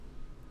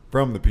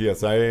From the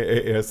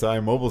PSI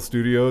ASI mobile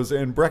studios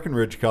in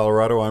Breckenridge,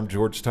 Colorado, I'm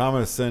George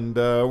Thomas, and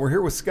we're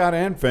here with Scott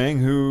Anfang,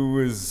 who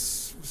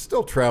is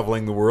still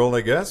traveling the world,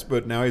 I guess,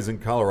 but now he's in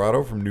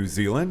Colorado from New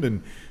Zealand.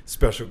 And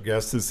special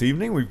guest this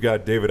evening, we've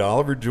got David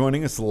Oliver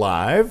joining us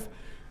live.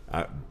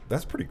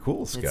 That's pretty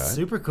cool, Scott. It's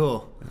super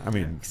cool. I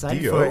mean,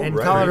 excited Dio, for it. And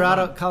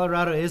right?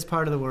 Colorado is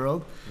part of the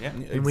world. Yeah,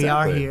 and we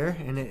are here,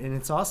 and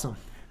it's awesome.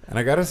 And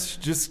I got to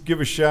just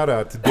give a shout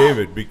out to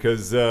David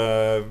because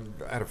I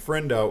had a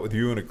friend out with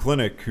you in a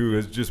clinic who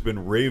has just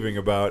been raving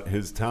about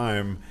his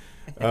time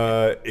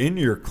in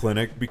your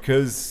clinic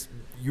because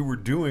you were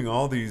doing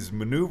all these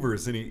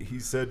maneuvers. And he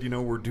said,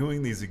 we're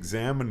doing these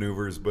exam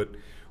maneuvers, but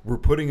we're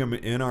putting them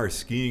in our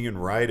skiing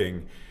and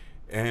riding.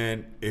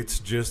 And it's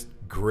just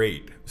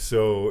great.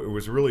 So it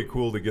was really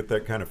cool to get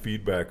that kind of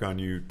feedback on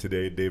you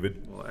today,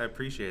 David. Well, I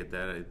appreciate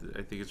that.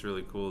 I think it's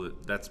really cool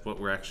that that's what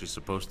we're actually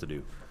supposed to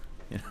do.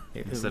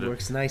 It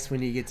works nice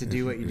when you get to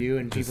do what you do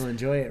and people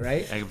enjoy it,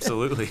 right?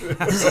 Absolutely.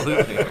 It's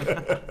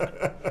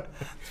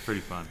pretty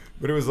fun.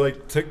 But it was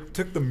like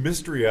took the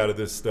mystery out of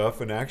this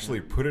stuff and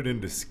actually put it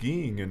into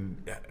skiing.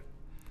 And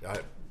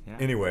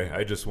anyway,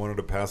 I just wanted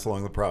to pass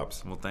along the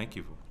props. Well, thank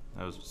you.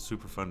 That was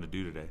super fun to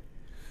do today.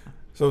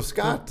 So,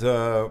 Scott,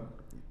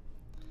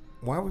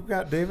 why we've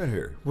got David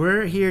here?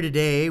 We're here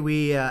today.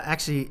 We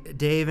actually,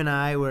 Dave and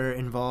I were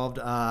involved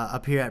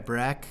up here at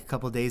Breck a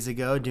couple days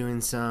ago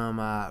doing some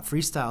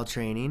freestyle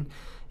training.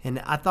 And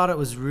I thought it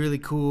was really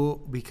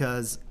cool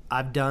because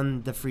I've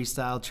done the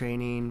freestyle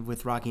training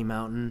with Rocky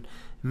Mountain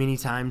many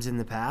times in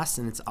the past,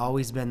 and it's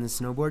always been the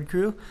snowboard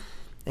crew.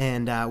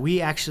 And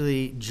we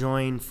actually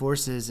joined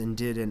forces and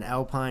did an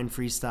alpine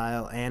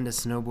freestyle and a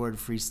snowboard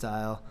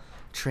freestyle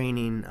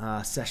training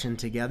session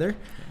together.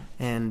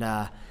 And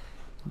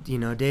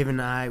Dave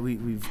and I,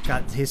 we've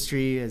got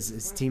history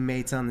as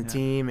teammates on the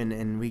team,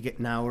 and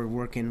we're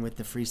working with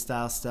the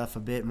freestyle stuff a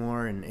bit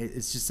more, and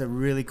it's just a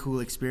really cool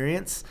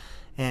experience.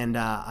 And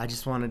I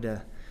just wanted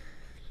to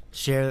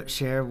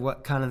share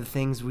what kind of the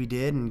things we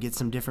did and get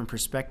some different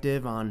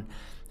perspective on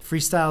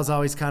freestyle. Is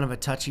always kind of a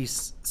touchy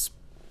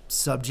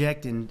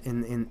subject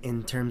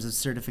in terms of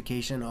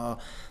certification. Oh,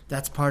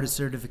 that's part of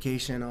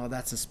certification. Oh,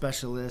 that's a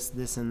specialist,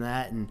 this and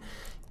that, and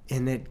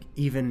it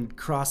even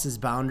crosses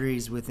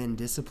boundaries within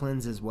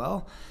disciplines as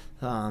well.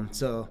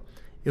 So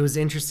it was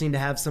interesting to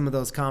have some of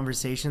those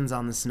conversations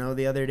on the snow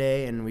the other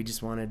day, and we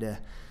just wanted to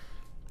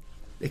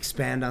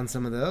expand on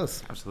some of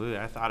those. Absolutely.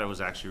 I thought it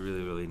was actually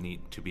really, really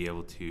neat to be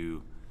able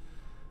to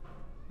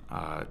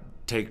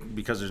take,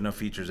 because there's no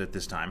features at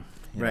this time.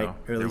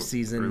 Early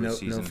season, no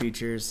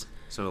features.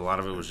 So a lot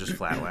of it was just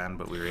flatland,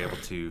 but we were able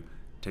to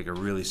take a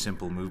really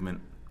simple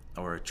movement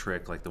or a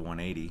trick like the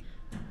 180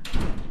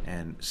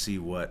 and see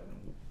what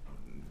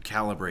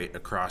calibrate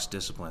across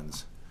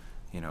disciplines,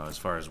 as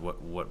far as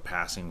what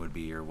passing would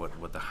be or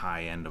what the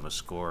high end of a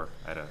score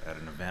at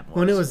an event was.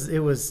 Well,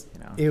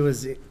 it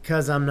was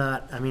because I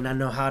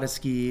know how to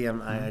ski. I'm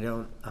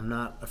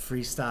not a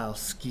freestyle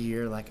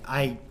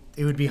skier.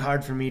 It would be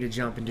hard for me to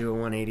jump and do a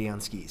 180 on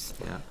skis.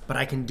 Yeah. But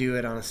I can do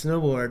it on a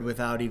snowboard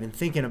without even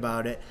thinking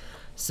about it.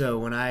 So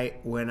when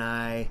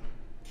I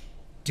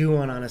do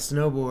one on a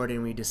snowboard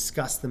and we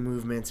discuss the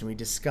movements and we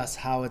discuss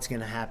how it's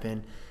going to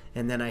happen,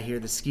 and then I hear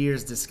the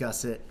skiers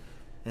discuss it,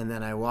 and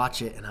then I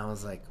watch it, and I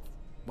was like,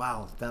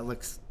 wow, that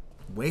looks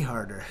way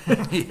harder.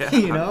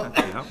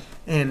 Yeah.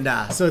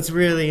 And so it's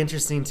really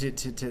interesting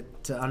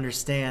to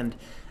understand.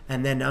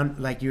 And then,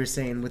 like you were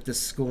saying, with the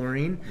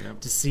scoring,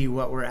 to see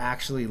what we're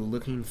actually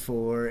looking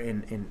for,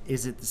 and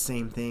is it the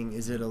same thing?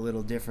 Is it a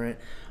little different?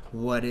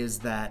 What is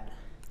that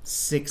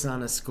 6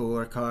 on a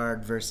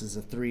scorecard versus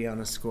a 3 on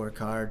a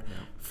scorecard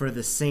for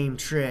the same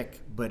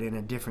trick, but in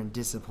a different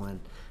discipline?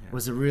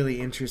 Was a really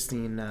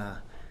interesting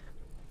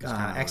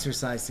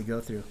exercise to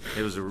go through.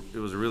 It was a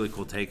really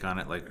cool take on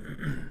it. Like,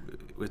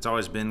 it's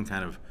always been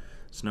kind of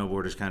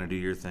snowboarders kind of do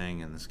your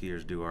thing and the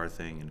skiers do our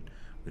thing, and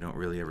we don't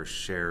really ever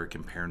share or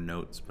compare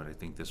notes. But I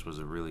think this was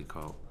a really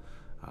cool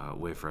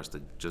way for us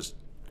to just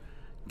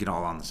get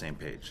all on the same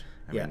page.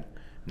 I mean,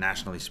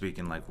 nationally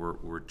speaking, like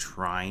we're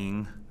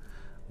trying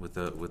with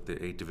the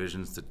 8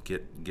 divisions to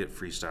get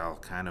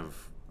freestyle kind of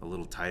a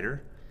little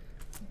tighter.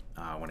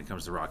 When it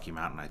comes to Rocky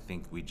Mountain, I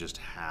think we just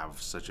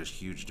have such a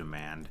huge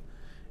demand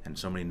and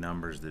so many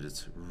numbers that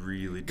it's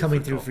really coming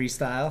difficult. through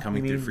freestyle. The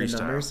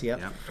numbers,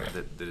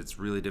 that it's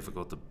really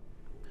difficult to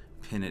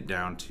pin it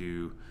down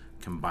to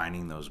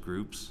combining those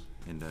groups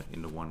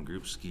into one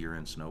group, skier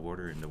and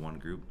snowboarder into one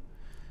group,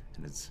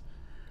 and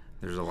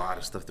there's a lot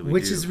of stuff that we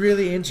Which do. is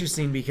really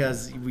interesting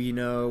because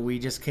we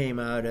just came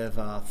out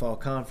of fall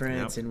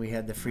conference and we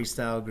had the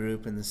freestyle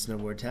group and the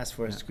snowboard task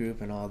force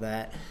group and all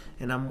that,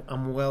 and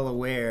I'm well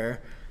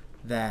aware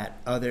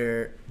that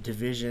other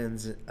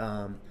divisions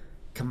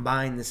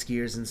combine the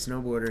skiers and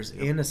snowboarders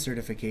in a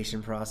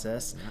certification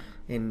process.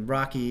 In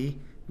Rocky,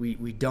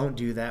 we don't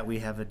do that. We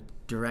have a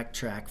direct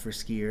track for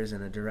skiers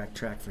and a direct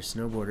track for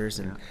snowboarders.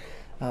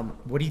 And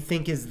what do you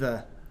think is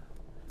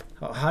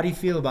how do you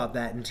feel about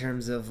that in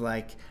terms of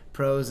like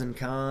pros and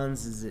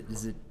cons?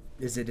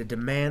 Is it a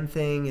demand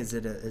thing? Is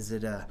it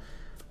a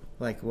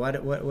Like what's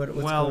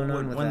well, going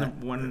on with that?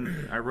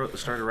 when I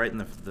started writing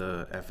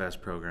the FS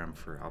program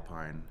for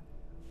Alpine,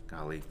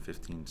 golly,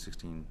 15,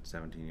 16,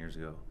 17 years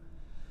ago,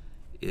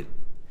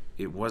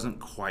 it wasn't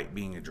quite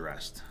being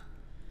addressed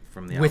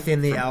from the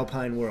within the from-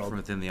 Alpine world. From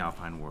within the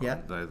Alpine world.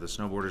 Yep. The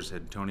snowboarders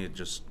Tony had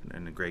just,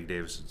 and Greg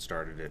Davis had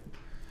started it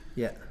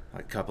Yeah.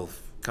 a couple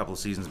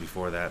seasons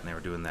before that, and they were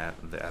doing the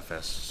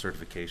FS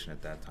certification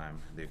at that time,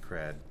 the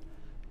accred,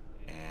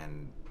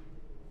 and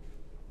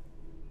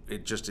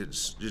it just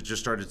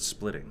started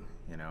splitting,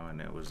 and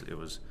it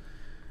was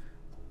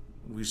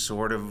we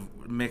sort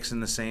of mix in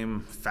the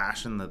same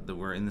fashion that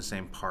we're in the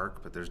same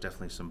park, but there's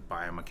definitely some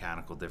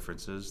biomechanical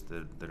differences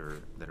that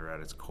are at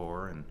its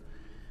core,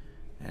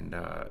 and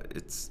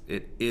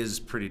it is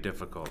pretty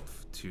difficult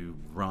to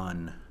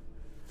run,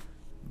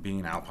 being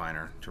an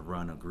alpiner, to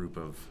run a group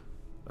of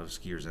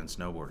skiers and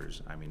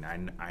snowboarders. I mean,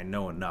 I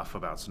know enough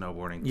about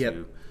snowboarding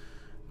Yep.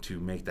 to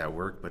make that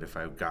work, but if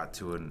I got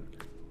to an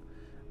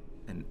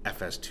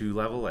FS2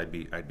 level, I'd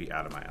be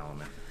out of my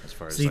element as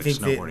far as So you like think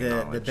snowboarding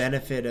the knowledge.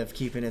 benefit of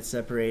keeping it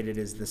separated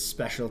is the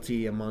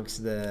specialty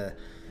amongst the,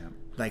 Yep.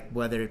 like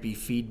whether it be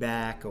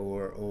feedback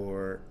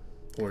or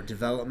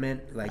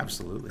development, like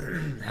Absolutely.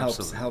 helps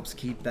Absolutely. helps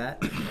keep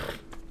that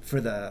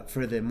for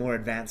the more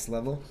advanced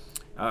level.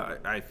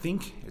 I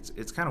think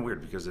it's kind of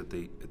weird because at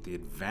the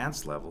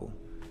advanced level,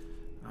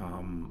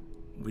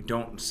 we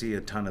don't see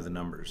a ton of the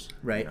numbers,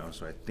 Right.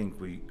 So I think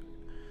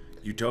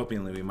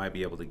utopianly we might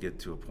be able to get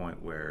to a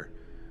point where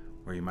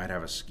you might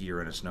have a skier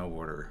and a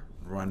snowboarder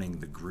running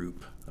the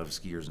group of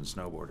skiers and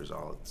snowboarders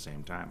all at the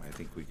same time. I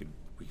think we could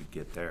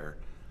get there.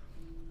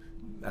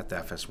 At the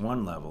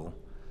FS1 level,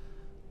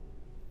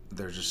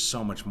 there's just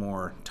so much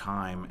more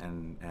time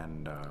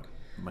and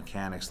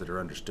mechanics that are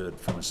understood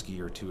from a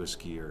skier to a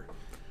skier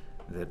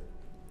that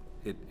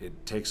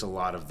it takes a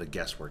lot of the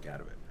guesswork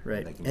out of it.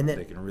 Right. They can, And then-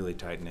 they can really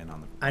tighten in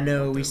on the. I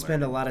know what we they're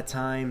spend a learning. lot of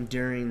time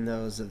during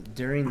those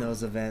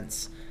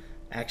events,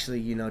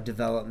 actually,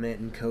 development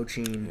and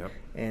coaching. Yep.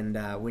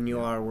 And when you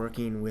are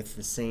working with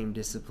the same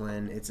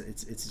discipline,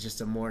 it's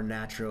just a more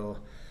natural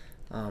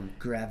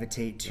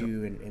gravitate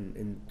to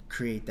and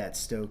create that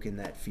stoke and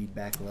that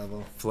feedback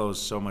level.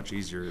 Flows so much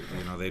easier.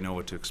 They know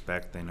what to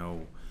expect. They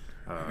know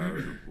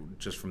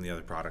just from the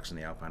other products in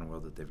the Alpine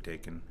world that they've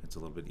taken. It's a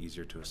little bit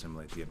easier to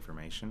assimilate the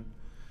information,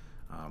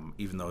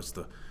 even though it's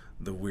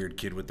the weird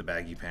kid with the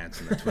baggy pants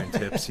and the twin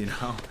tips.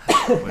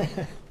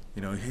 But,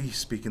 he's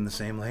speaking the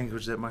same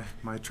language that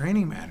my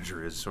training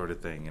manager is, sort of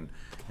thing,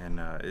 and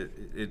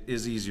it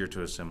is easier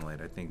to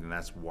assimilate. I think, and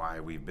that's why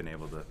we've been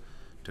able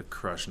to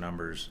crush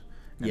numbers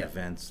and Yeah.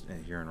 events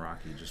here in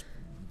Rocky, just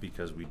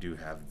because we do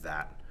have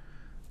that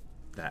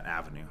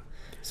avenue.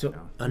 So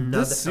Yeah.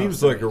 another This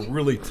seems like a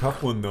really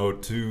tough one, though,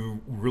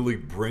 to really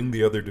bring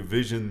the other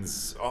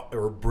divisions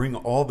or bring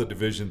all the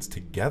divisions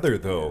together,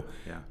 though.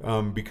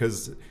 Yeah.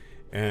 Because,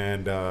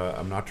 and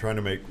I'm not trying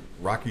to make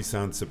Rocky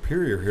sound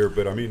superior here,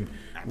 but I mean,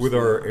 with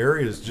our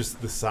areas,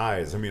 just the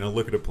size. I mean, I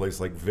look at a place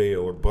like Vail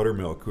or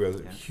Buttermilk, who has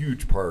a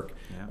huge park.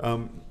 Yeah.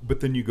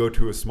 But then you go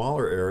to a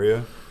smaller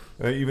area,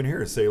 even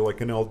here, say like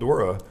in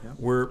Eldora,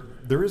 where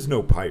there is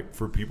no pipe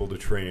for people to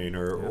train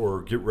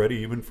or get ready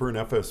even for an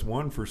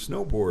FS1 for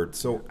snowboard.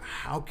 So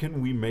how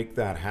can we make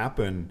that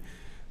happen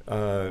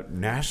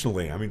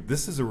nationally? I mean,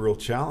 this is a real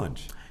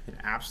challenge. It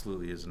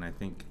absolutely is, and I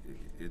think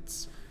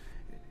it's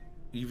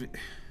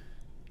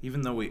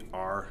even though we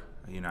are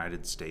a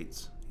United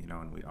States,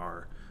 and we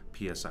are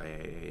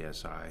PSIA,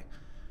 ASI,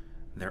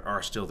 there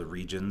are still the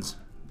regions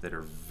that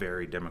are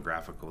very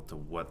demographical to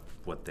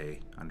what they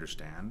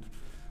understand.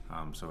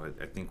 So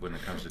I think when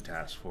it comes to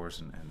task force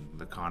and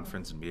the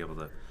conference and be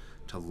able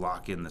to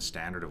lock in the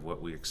standard of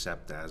what we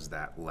accept as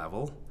that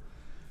level,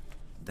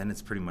 then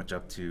it's pretty much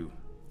up to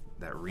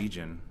that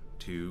region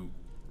to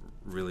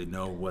really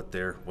know what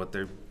their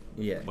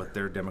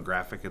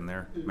demographic and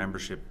their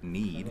membership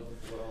need,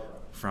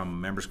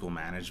 from member school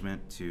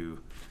management to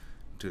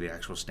the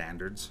actual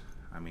standards.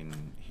 I mean,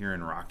 here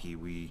in Rocky,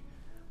 we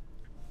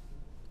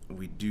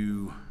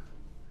do,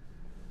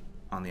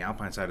 on the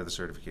Alpine side of the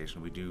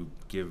certification, we do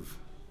give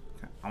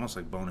almost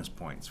like bonus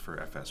points for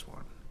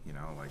FS1.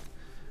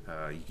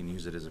 You can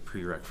use it as a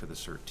prereq for the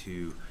Cert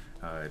 2.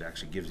 It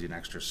actually gives you an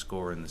extra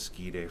score in the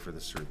ski day for the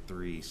Cert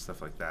 3,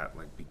 stuff like that.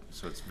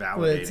 So it's validating.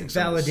 Well, it's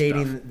some of the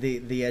stuff.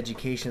 validating the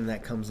education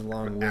that comes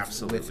along with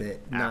Absolutely.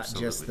 it, not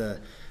just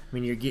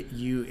Absolutely.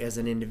 you as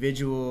an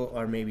individual,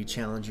 or maybe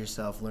challenge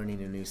yourself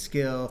learning a new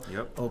skill,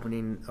 Yep.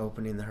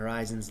 opening the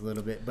horizons a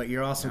little bit, but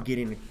you're also Yep.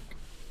 getting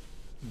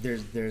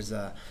there's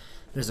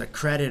a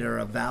credit or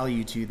a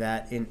value to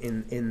that in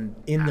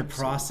the Absolutely.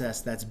 process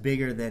that's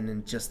bigger than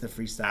in just the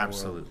freestyle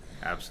world.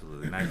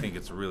 Absolutely, and I think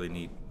it's a really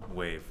neat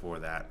way for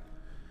that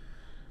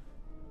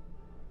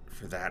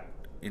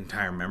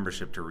entire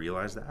membership to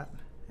realize that,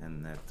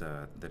 and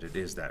that it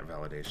is that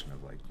validation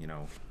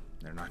of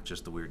they're not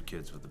just the weird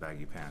kids with the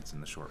baggy pants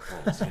and the short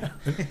poles.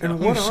 And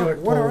what Short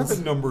are poles.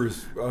 the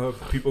numbers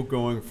of people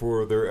going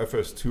for their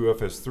FS2,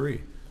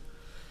 FS3?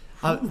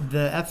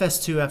 The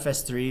FS2,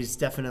 FS3 is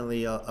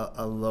definitely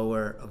a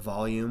lower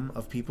volume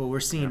of people. We're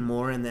seeing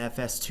more in the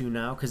FS2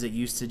 now because it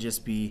used to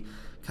just be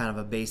kind of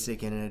a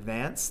basic and an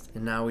advanced,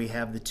 and now we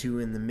have the 2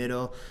 in the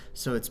middle,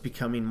 so it's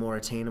becoming more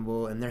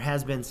attainable. And there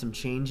has been some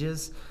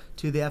changes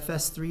to the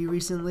FS3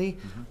 recently,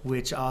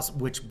 which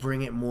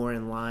bring it more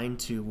in line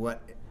to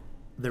what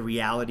the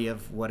reality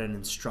of what an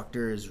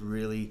instructor is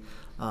really,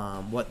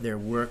 what their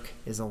work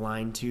is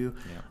aligned to.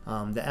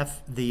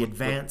 The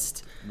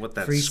advanced what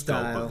that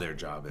freestyle scope of their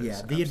job is. Yeah, the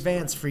Absolutely.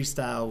 advanced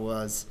freestyle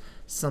was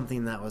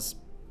something that was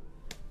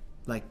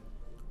like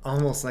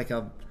almost like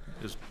a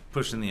Just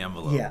pushing the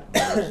envelope. Yeah.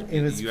 Whereas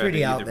It was you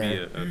pretty had out to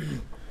either there.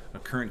 be a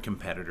current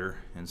competitor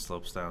in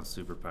slopestyle and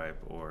superpipe,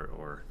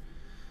 or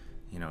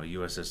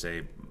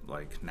USSA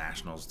like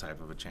nationals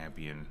type of a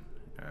champion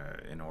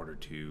in order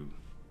to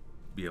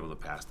be able to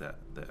pass the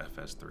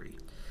FS3.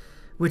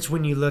 which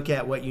when you look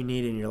at what you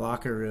need in your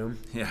locker room,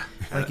 Yeah,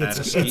 like at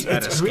a ski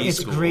it's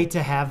school. great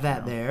to have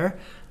that there,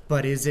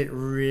 but is it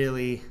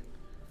really,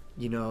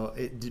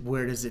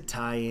 where does it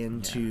tie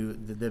into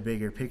the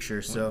bigger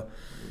picture? So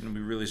And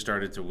we really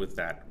started to with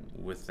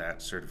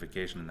that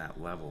certification and that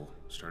level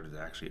started to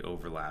actually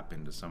overlap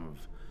into some of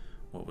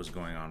what was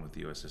going on with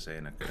the USSA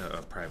and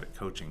a private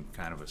coaching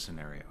kind of a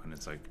scenario. And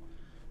it's like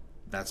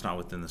that's not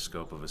within the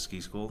scope of a ski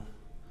school.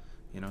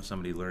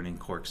 Somebody learning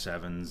Cork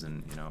 7s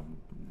and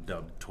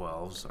Dub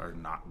 12s are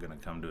not going to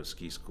come to a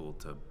ski school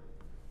to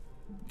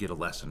get a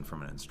lesson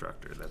from an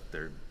instructor that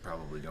they're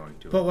probably going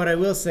to. But what I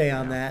will say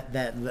on that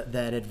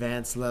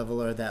advanced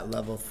level or that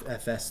level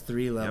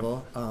FS3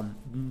 level,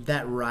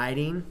 that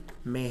riding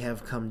may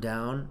have come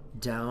down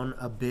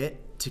a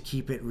bit to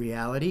keep it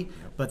reality,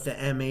 but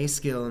the MA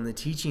skill and the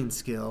teaching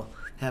skill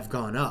have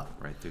gone up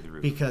right through the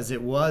roof. because it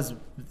was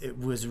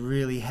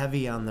really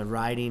heavy on the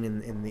riding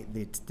and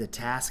the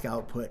task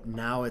output.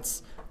 Now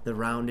it's the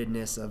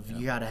roundedness of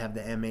you got to have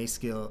the MA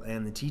skill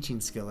and the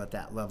teaching skill at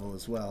that level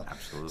as well.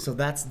 Absolutely. So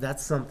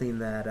that's something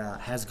that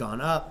has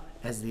gone up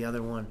as the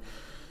other one,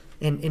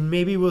 and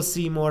maybe we'll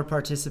see more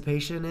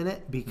participation in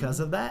it because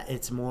of that.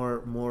 It's more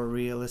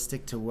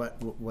realistic to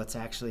what's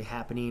actually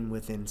happening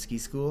within ski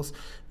schools.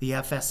 The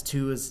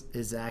FS2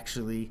 is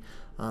actually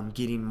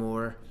getting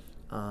more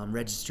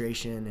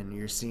registration, and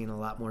you're seeing a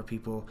lot more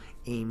people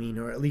aiming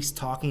or at least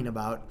talking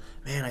about,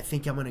 man, I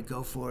think I'm going to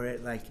go for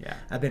it.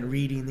 I've been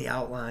reading the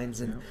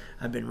outlines and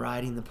I've been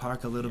riding the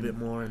park a little bit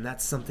more, and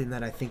that's something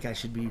that I think I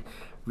should be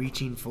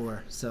reaching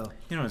for. So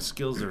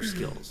skills are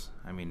skills.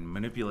 I mean,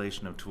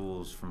 manipulation of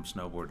tools from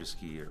snowboard to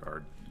ski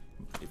are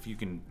if you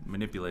can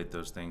manipulate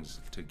those things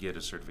to get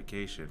a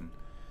certification,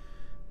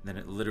 then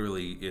it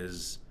literally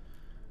is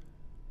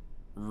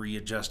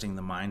readjusting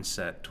the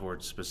mindset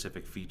towards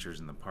specific features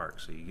in the park.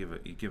 So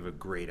you give a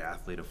great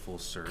athlete a full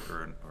cert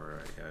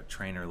or a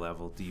trainer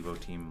level, Devo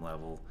team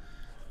level,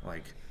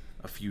 like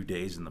a few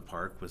days in the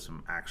park with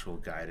some actual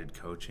guided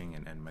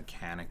coaching and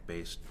mechanic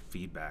based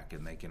feedback,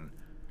 and they can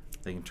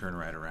turn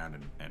right around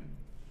and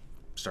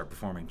start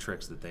performing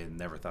tricks that they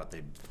never thought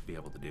they'd be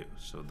able to do.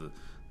 So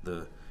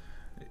the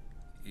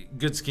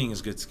good skiing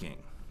is good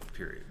skiing,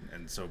 period.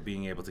 And so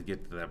being able to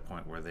get to that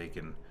point where they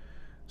can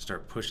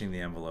start pushing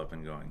the envelope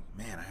and going,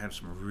 man, I had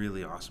some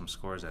really awesome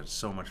scores. I had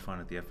so much fun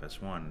at the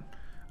FS1.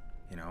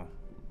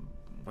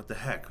 What the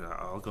heck?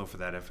 I'll go for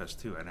that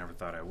FS2. I never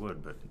thought I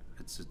would, but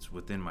it's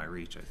within my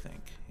reach, I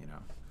think.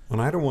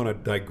 And I don't want to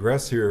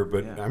digress here,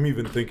 but I'm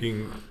even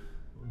thinking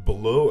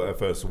below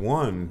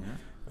FS1.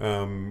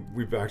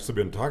 We've actually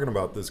been talking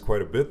about this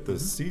quite a bit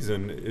this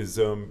season, is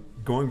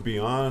going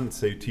beyond,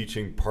 say,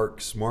 teaching Park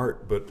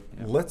Smart, but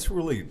let's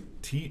really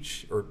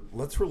teach, or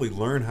let's really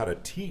learn how to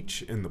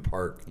teach in the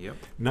park.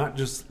 Not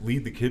just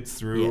lead the kids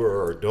through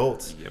or our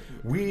adults.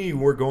 We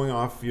were going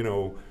off,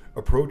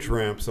 approach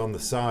ramps on the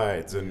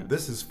sides, and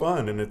this is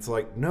fun. And it's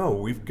like, no,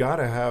 we've got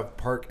to have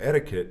park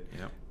etiquette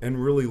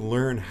and really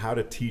learn how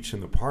to teach in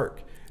the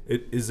park.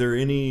 Is there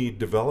any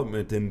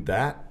development in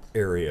that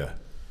area?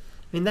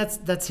 I mean,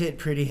 that's hit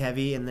pretty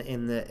heavy in the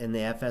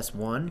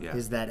FS1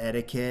 is that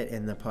etiquette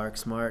and the Park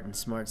Smart and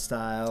Smart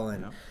Style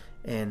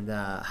and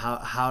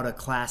how to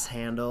class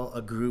handle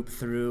a group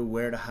through,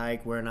 where to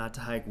hike, where not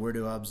to hike, where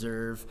to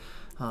observe.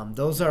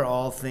 Those are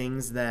all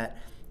things that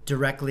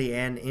directly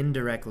and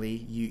indirectly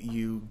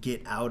you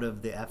get out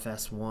of the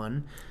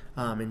FS1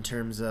 in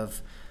terms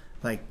of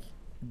like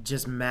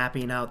just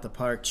mapping out the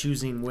park,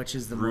 choosing which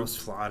is the Route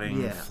most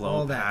plotting, all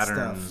flow that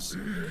patterns,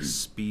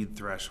 speed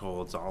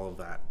thresholds, all of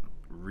that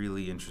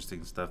really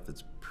interesting stuff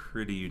that's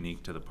pretty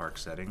unique to the park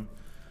setting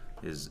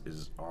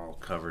is all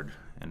covered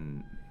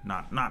and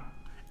not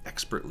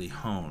expertly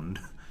honed,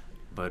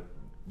 but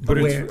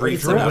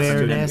it's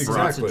awareness,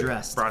 it's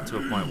addressed. Brought to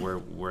a point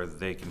where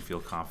they can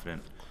feel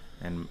confident,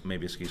 and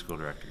maybe a ski school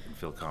director can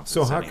feel confident.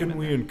 So how can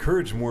we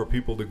encourage more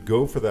people to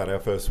go for that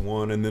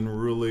FS1 and then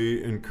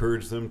really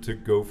encourage them to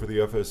go for the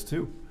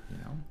FS2?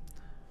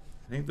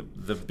 I think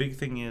the big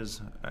thing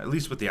is, at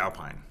least with the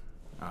Alpine,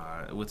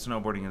 with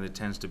snowboarding, it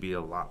tends to be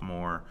a lot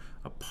more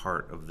a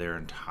part of their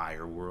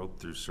entire world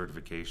through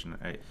certification.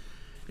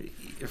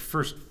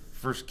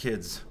 First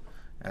kids,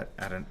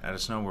 at a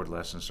snowboard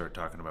lesson start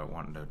talking about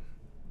wanting to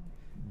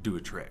do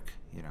a trick.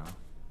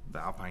 The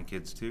alpine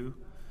kids too.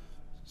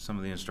 Some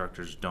of the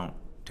instructors don't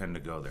tend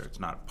to go there. It's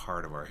not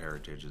part of our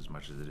heritage as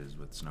much as it is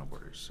with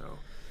snowboarders. So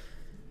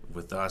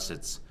with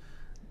us,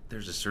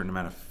 there's a certain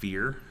amount of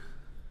fear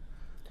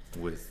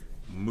with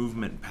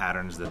movement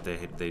patterns that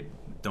they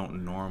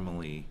don't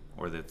normally,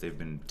 or that they've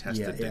been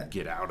tested to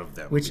get out of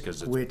them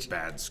because it's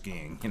bad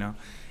skiing.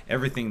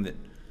 Everything that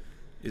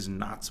is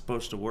not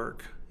supposed to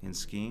work in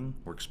skiing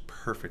works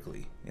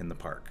perfectly in the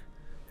park.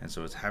 And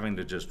so it's having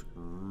to just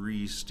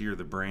re-steer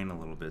the brain a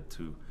little bit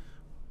to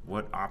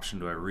what option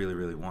do I really,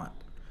 really want?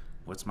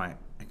 What's my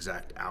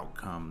exact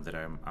outcome that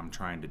I'm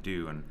trying to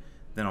do? And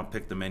then I'll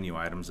pick the menu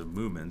items of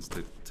movements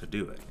to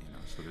do it.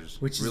 So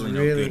there's which really is no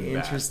really good and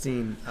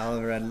interesting,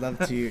 Oliver. I'd love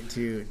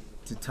to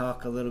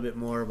talk a little bit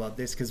more about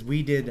this, because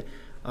we did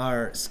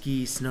our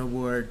ski,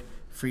 snowboard,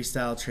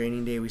 freestyle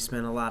training day. We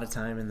spent a lot of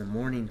time in the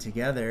morning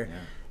together,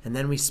 and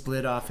then we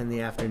split off in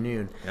the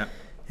afternoon. Yeah.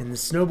 And the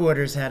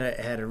snowboarders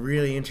had a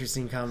really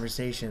interesting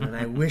conversation, and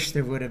I wish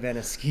there would have been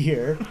a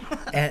skier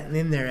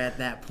in there at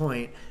that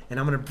point. And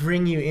I'm going to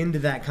bring you into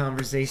that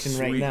conversation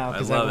right now,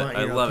 because I want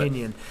your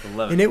opinion. I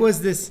love it. And it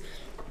was this,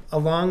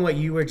 along what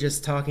you were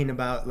just talking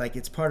about, like,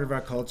 it's part of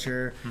our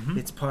culture.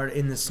 It's part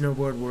in the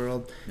snowboard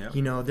world.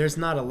 Yep. There's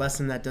not a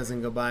lesson that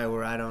doesn't go by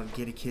where I don't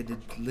get a kid to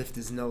lift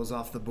his nose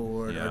off the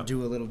board or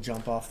do a little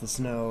jump off the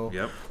snow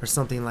or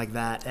something like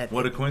that.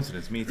 What a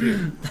coincidence. Me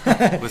too.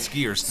 With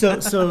skiers.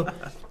 So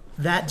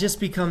that just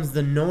becomes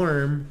the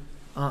norm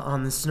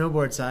on the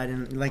snowboard side.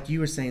 And like you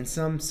were saying,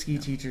 some ski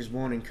teachers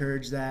won't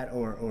encourage that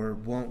or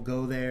won't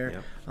go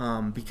there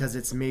because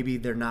it's maybe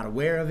they're not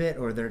aware of it,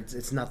 or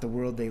it's not the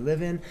world they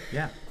live in.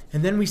 Yeah.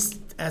 And then we, as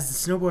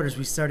the snowboarders,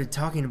 we started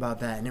talking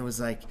about that, and it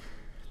was like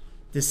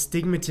this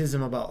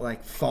stigmatism about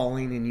like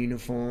falling in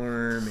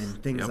uniform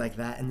and things like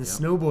that. And the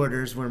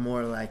snowboarders were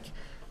more like,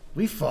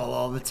 we fall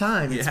all the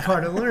time. It's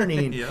part of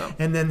learning.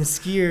 And then the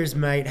skiers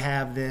might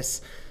have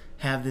this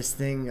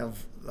thing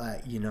of,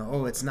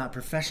 it's not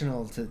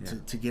professional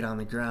to get on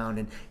the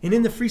ground. And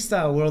in the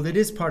freestyle world, it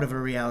is part of a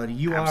reality.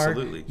 You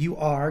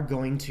are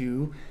going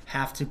to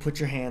have to put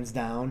your hands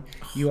down.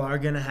 You are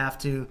going to have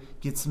to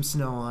get some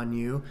snow on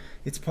you.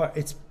 It's part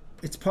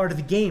of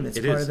the game. It's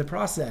part of the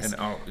process.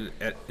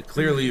 And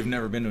clearly you've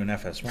never been to an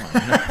FS1.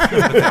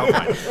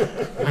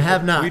 I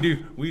have not.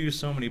 We do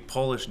so many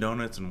Polish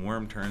donuts and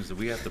worm turns that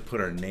we have to put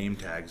our name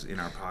tags in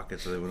our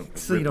pockets so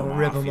they don't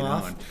rip them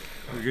off. And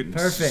we're getting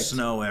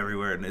snow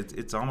everywhere, and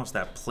it's almost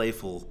that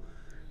playful,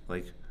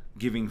 like,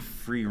 giving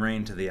free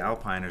rein to the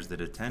alpiners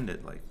that attend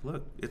it. Like,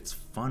 look, it's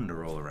fun to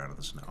roll around in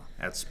the snow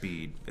at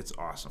speed. It's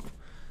awesome.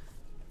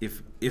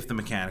 If the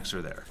mechanics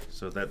are there.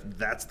 So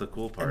that's the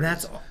cool part.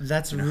 And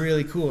that's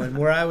really cool. And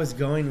where I was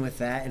going with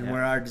that, and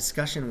where our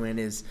discussion went,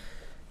 is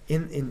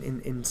in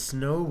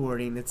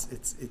snowboarding,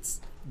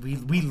 it's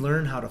we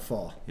learn how to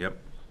fall. Yep.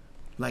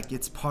 Like,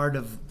 it's part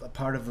of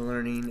the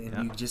learning,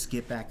 and you just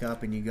get back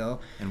up and you go.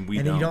 And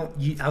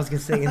I was gonna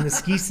say, in the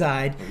ski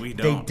side,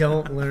 they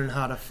don't learn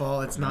how to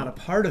fall. It's not a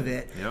part of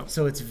it. Yep.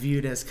 So it's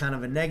viewed as kind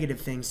of a negative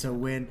thing.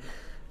 So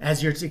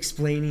as you're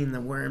explaining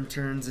the worm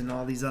turns and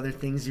all these other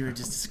things you were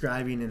just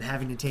describing, and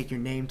having to take your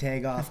name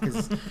tag off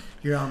because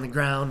you're on the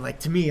ground, like,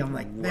 to me, I'm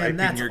like, man, wiping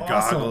that's your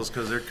awesome. goggles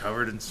because they're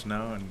covered in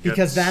snow and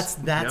because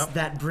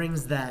that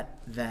brings that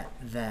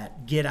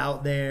get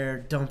out there,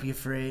 don't be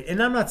afraid.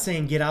 And I'm not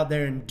saying get out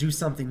there and do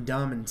something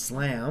dumb and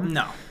slam.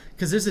 No.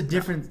 Because there's a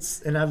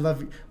difference, and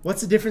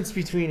what's the difference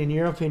in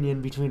your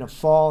opinion, between a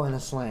fall and a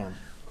slam?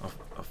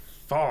 A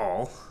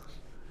fall,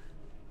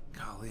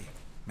 golly,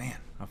 man,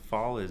 a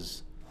fall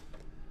is.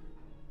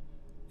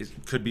 It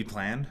could be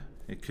planned.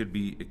 It could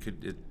be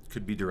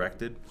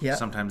directed. Yeah.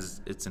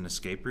 Sometimes it's an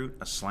escape route.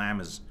 A slam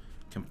is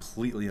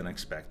completely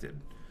unexpected.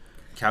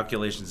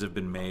 Calculations have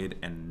been made,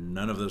 and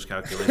none of those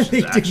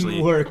calculations actually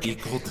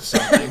equal to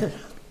something.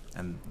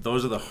 And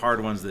those are the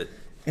hard ones that.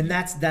 And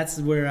that's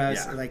where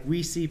like,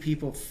 we see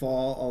people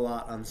fall a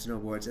lot on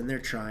snowboards, and they're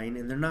trying,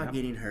 and they're not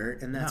getting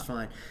hurt, and that's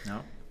fine.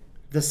 No.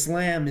 The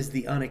slam is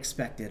the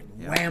unexpected.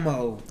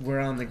 Whammo! We're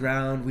on the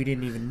ground. We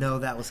didn't even know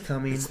that was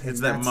coming.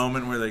 It's that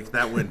moment where, like,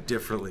 that went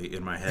differently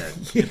in my head.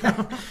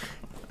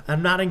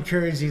 I'm not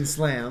encouraging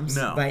slams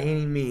by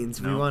any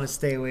means. We want to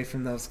stay away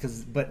from those,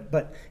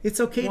 but it's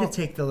okay to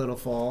take the little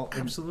fall.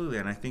 Absolutely,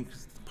 and I think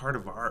part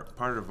of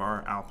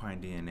our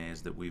alpine DNA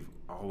is that we've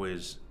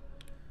always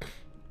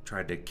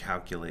tried to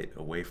calculate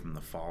away from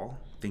the fall,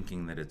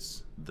 thinking that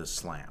it's the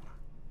slam,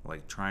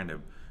 like trying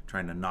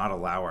to not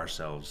allow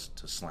ourselves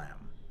to slam.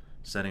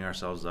 Setting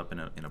ourselves up in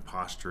a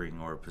posturing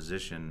or a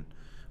position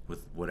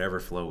with whatever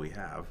flow we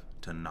have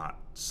to not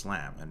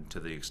slam. And to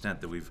the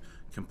extent that we've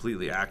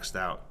completely axed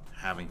out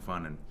having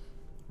fun and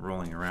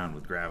rolling around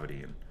with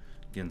gravity and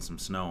getting some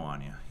snow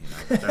on you,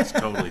 that's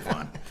totally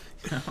fun.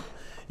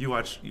 You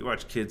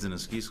watch kids in a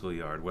ski school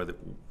yard,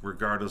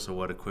 regardless of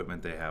what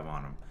equipment they have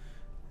on them,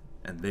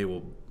 and they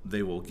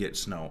will get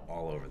snow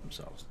all over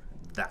themselves.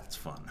 That's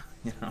fun.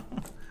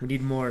 We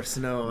need more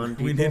snow on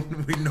people.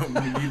 We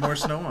need more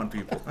snow on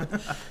people.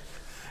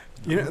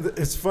 You know,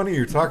 it's funny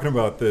you're talking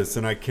about this,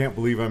 and I can't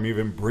believe I'm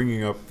even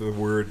bringing up the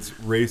words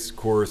race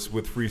course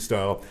with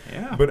freestyle.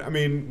 Yeah. But I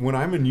mean, when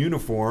I'm in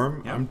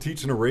uniform, Yeah. I'm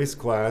teaching a race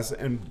class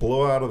and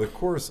blow out of the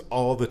course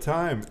all the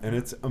time. And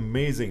it's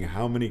amazing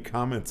how many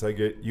comments I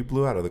get. You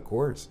blew out of the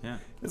course. Yeah.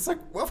 It's like,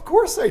 well, of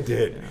course I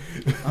did.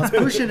 I was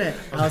pushing it.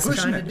 I was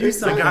Pushing trying to it. do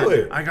something.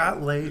 Exactly. I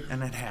got late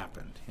and it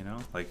happened, you know,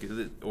 like,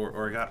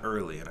 or I got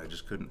early and I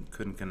just couldn't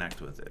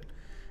connect with it.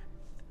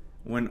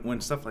 When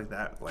stuff like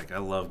that, like I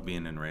love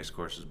being in race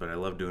courses, but I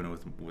love doing it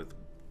with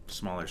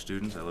smaller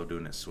students. I love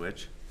doing it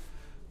switch.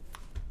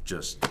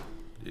 Just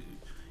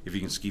if you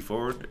can ski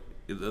forward,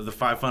 the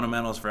 5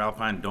 fundamentals for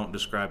Alpine don't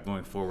describe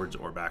going forwards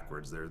or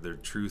backwards. They're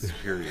truth,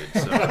 period.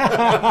 So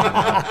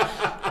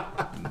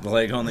the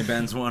leg only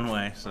bends one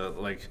way. So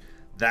like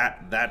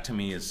that to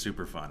me is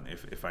super fun.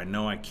 If I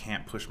know I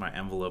can't push my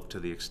envelope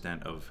to the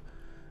extent of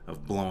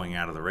blowing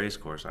out of the race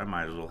course, I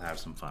might as well have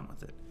some fun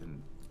with it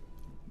and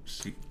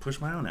push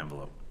my own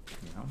envelope,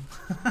 you know.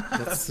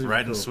 That's super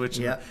Ride cool. and switch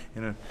Yep.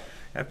 in a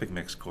epic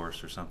mix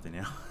course or something,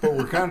 you know. But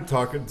we're kind of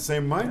talking the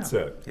same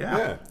mindset.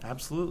 Yeah,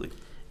 absolutely.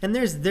 And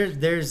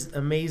there's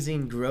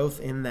amazing growth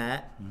in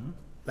that. Mm-hmm.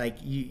 Like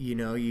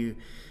you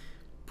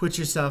put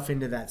yourself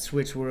into that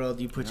switch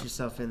world, you put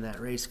yourself in that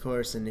race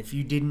course, and if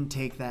you didn't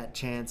take that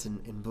chance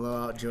and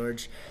blow out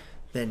George,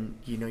 then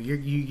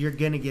you're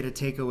gonna get a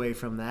takeaway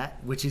from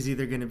that, which is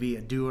either gonna be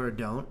a do or a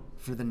don't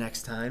for the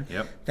next time.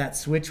 Yep. That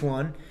switch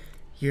one,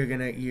 you're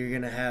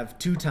gonna have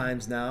 2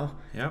 times now.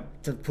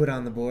 Yep. To put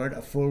on the board,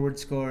 a forward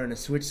score and a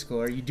switch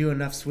score. You do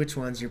enough switch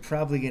ones, you're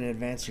probably going to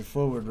advance your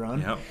forward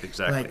run. Yep,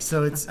 exactly. Like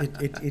so, it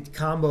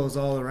combos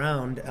all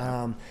around,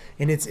 and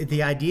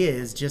the idea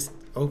is just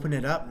open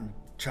it up and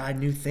try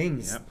new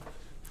things. Yep.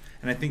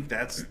 And I think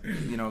that's,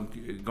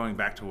 going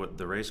back to what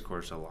the race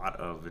course, a lot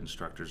of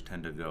instructors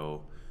tend to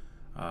go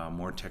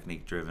more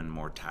technique driven,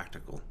 more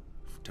tactical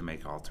to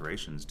make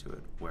alterations to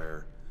it,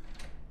 where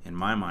in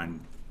my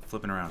mind,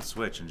 flipping around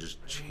switch and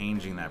just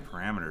changing that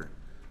parameter,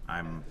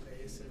 I'm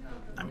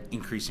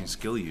increasing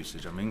skill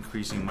usage. I'm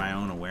increasing my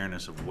own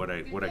awareness of what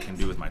I can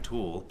do with my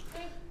tool,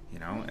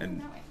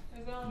 and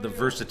the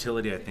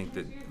versatility I think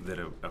that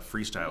a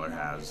freestyler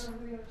has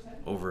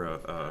over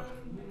a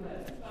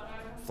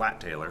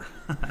flat tailer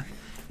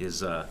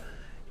is that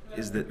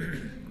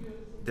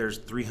there's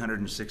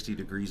 360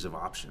 degrees of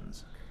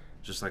options,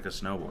 just like a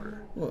snowboarder.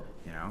 Well,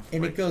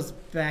 and like, it goes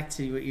back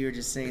to what you were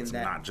just saying, it's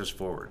that not just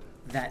forward.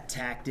 that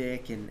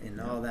tactic and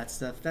all that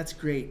stuff. That's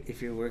great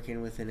if you're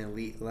working with an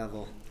elite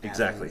level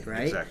Exactly, athlete,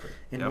 right? exactly.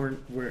 And Yep.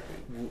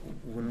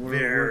 when we're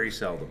Very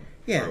seldom.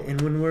 yeah, are we?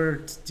 and when we're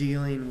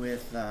dealing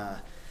with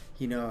a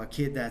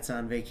kid that's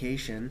on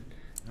vacation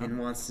and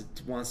wants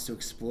to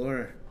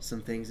explore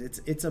some things,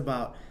 it's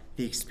about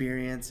the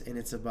experience and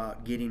it's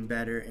about getting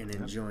better and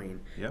enjoying.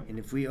 Yep. And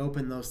if we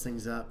open those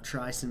things up,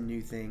 try some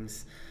new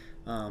things,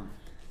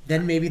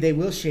 then maybe they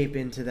will shape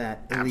into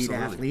that elite Absolutely.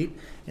 athlete,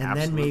 and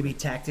Absolutely. then maybe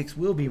tactics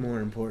will be more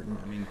important.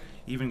 I mean,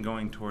 even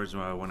going towards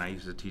when I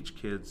used to teach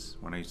kids,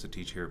 when I used to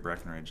teach here at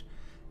Breckenridge,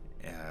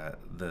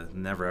 the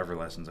Never Ever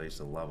lessons, I used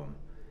to love them.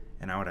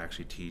 And I would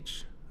actually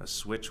teach a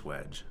switch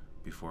wedge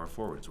before a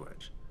forwards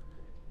wedge.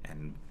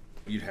 And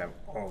you'd have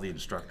all the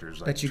instructors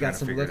like Bet you trying got to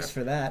some figure it looks out.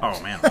 for that.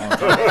 Oh man, all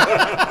the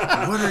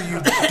time. What are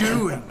you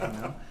doing?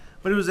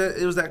 But it was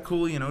that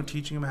cool,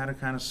 teaching them how to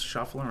kind of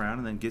shuffle around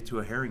and then get to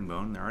a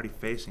herringbone. They're already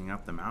facing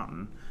up the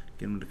mountain,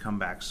 get them to come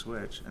back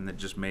switch, and that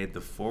just made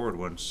the forward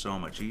one so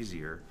much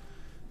easier.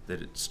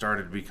 That it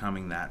started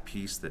becoming that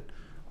piece that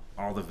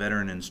all the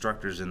veteran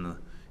instructors in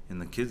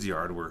the kids'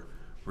 yard were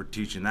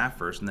teaching that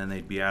first, and then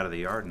they'd be out of the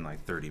yard in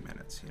like 30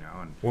 minutes,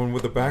 And One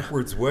with a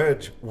backwards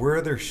wedge, where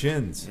are their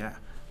shins? yeah,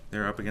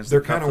 they're up against.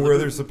 They're the cuff kind of of the where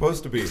boot. they're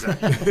supposed to be.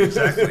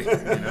 Exactly.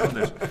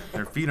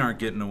 Their feet aren't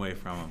getting away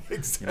from them.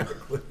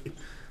 Exactly.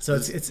 So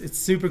it's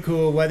super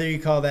cool, whether you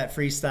call that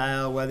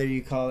freestyle, whether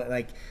you call it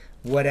like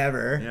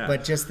whatever, Yeah.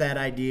 but just that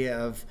idea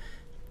of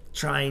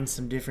trying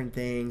some different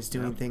things,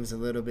 doing Yep. things a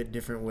little bit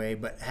different way,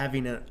 but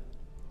having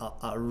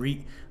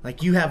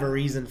like you have a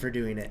reason for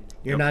doing it.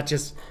 You're Yep. not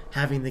just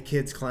having the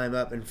kids climb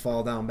up and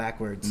fall down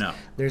backwards. No,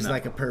 There's no.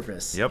 like a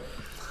purpose. Yep.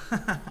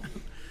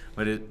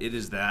 But it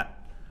is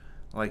that,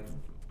 like,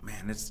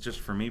 man, it's just,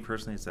 for me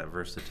personally, it's that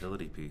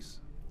versatility piece.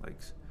 Like,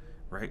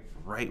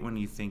 right when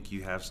you think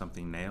you have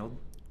something nailed,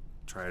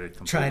 try it a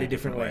completely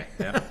different way.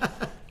 Yeah.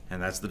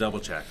 And that's the double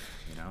check,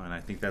 and I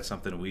think that's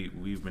something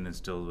we've been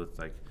instilled with,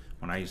 like,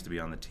 when I used to be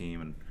on the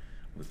team and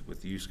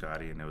with you,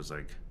 Scotty, and it was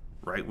like,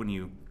 right when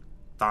you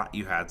thought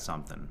you had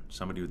something,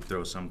 somebody would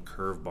throw some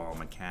curveball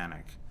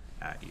mechanic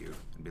at you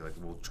and be like,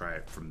 "We'll try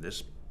it from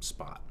this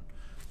spot,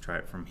 try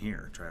it from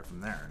here, try it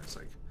from there," and it's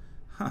like,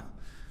 "Huh,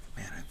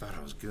 man, I thought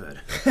I was good.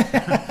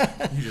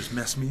 You just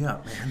messed me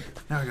up, man.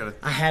 Now I gotta."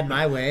 I had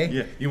my way.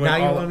 Yeah, you now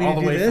went you all want me the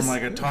to do way this? from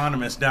like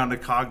autonomous down to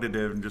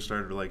cognitive, and just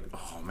started like,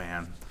 "Oh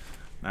man,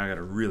 now I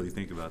gotta really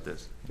think about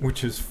this."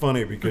 Which is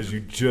funny because you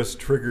just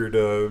triggered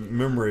a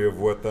memory of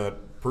what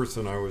that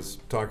person I was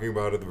talking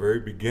about at the very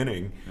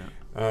beginning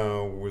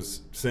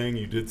was saying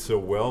you did so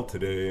well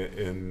today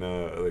in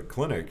the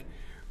clinic,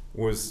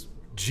 was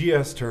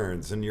GS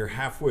turns, and you're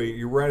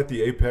right at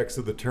the apex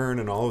of the turn,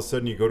 and all of a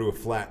sudden you go to a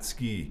flat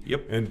ski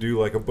Yep. and do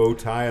like a bow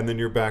tie, and then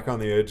you're back on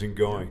the edge and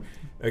going.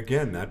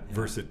 Again, that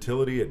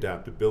versatility,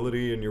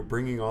 adaptability, and you're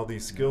bringing all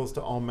these skills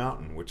to all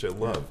mountain, which I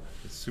love.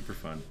 It's super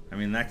fun. I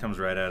mean, that comes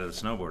right out of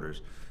the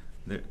snowboarders.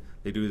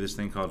 They do this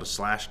thing called a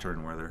slash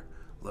turn where they're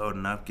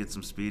loading up, get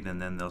some speed,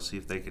 and then they'll see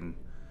if they can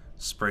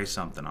spray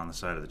something on the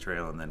side of the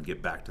trail and then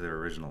get back to their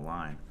original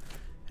line.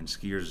 And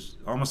skiers,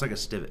 almost like a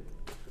stivet,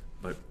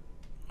 but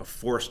a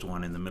forced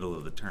one in the middle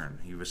of the turn.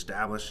 You've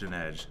established an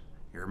edge.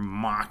 You're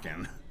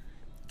mocking.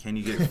 Can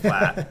you get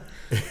flat,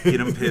 get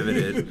them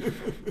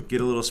pivoted,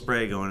 get a little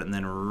spray going, and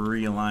then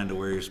realign to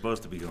where you're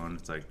supposed to be going?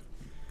 It's like,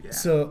 yeah.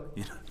 So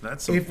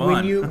that's some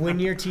fun. when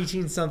you're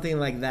teaching something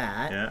like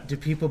that, do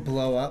people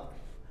blow up?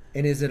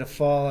 And is it a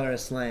fall or a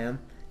slam?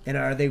 And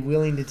are they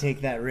willing to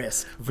take that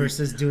risk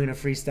versus doing a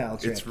freestyle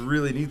trick? It's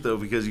really neat though,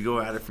 because you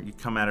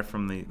come at it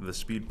from the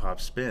speed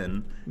pop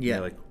spin. Yeah.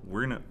 You're like,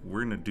 we're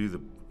gonna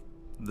do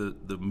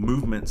the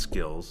movement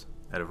skills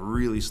at a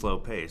really slow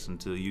pace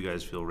until you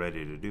guys feel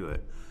ready to do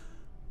it.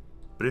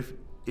 But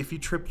if you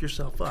trip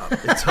yourself up,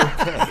 it's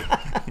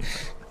okay.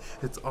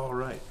 It's all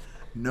right.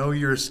 Know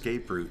your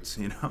escape routes.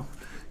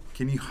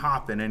 Can you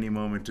hop at any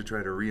moment to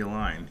try to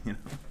realign?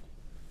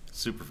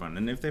 Super fun.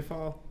 And if they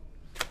fall,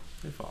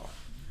 they fall.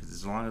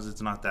 As long as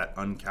it's not that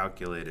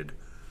uncalculated,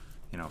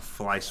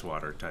 fly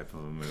swatter type of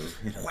a move.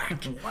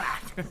 Whack,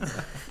 whack.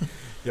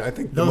 Yeah, I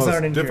think the Those most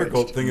aren't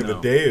difficult encouraged. thing of the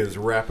day is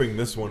wrapping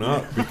this one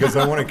up because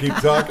I want to keep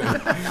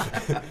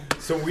talking.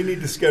 So we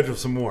need to schedule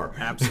some more.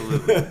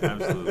 Absolutely.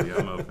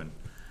 I'm open.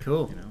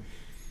 Cool.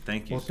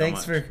 Thank you Well, so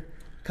thanks much. for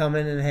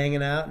coming and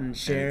hanging out and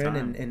sharing,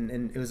 Anytime.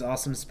 and it was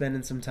awesome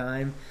spending some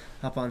time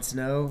up on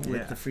snow with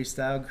Yeah. the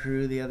freestyle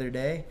crew the other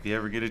day. If you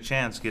ever get a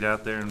chance, get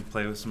out there and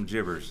play with some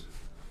gibbers.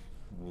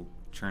 We'll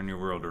turn your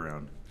world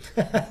around.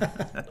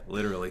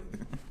 Literally.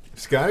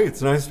 Scotty,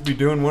 it's nice to be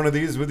doing one of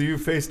these with you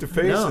face to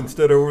face No.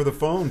 instead of over the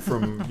phone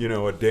from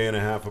a day and a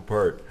half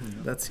apart.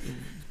 That's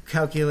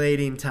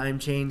calculating time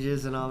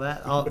changes and all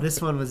that.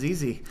 This one was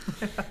easy.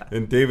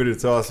 And David,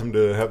 it's awesome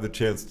to have the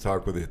chance to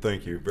talk with you.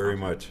 Thank you very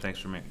much. Thanks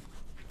for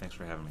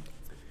having me.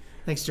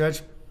 Thanks,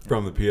 Judge.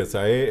 From the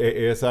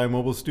PSIA ASI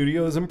Mobile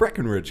Studios in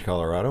Breckenridge,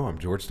 Colorado, I'm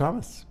George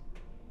Thomas.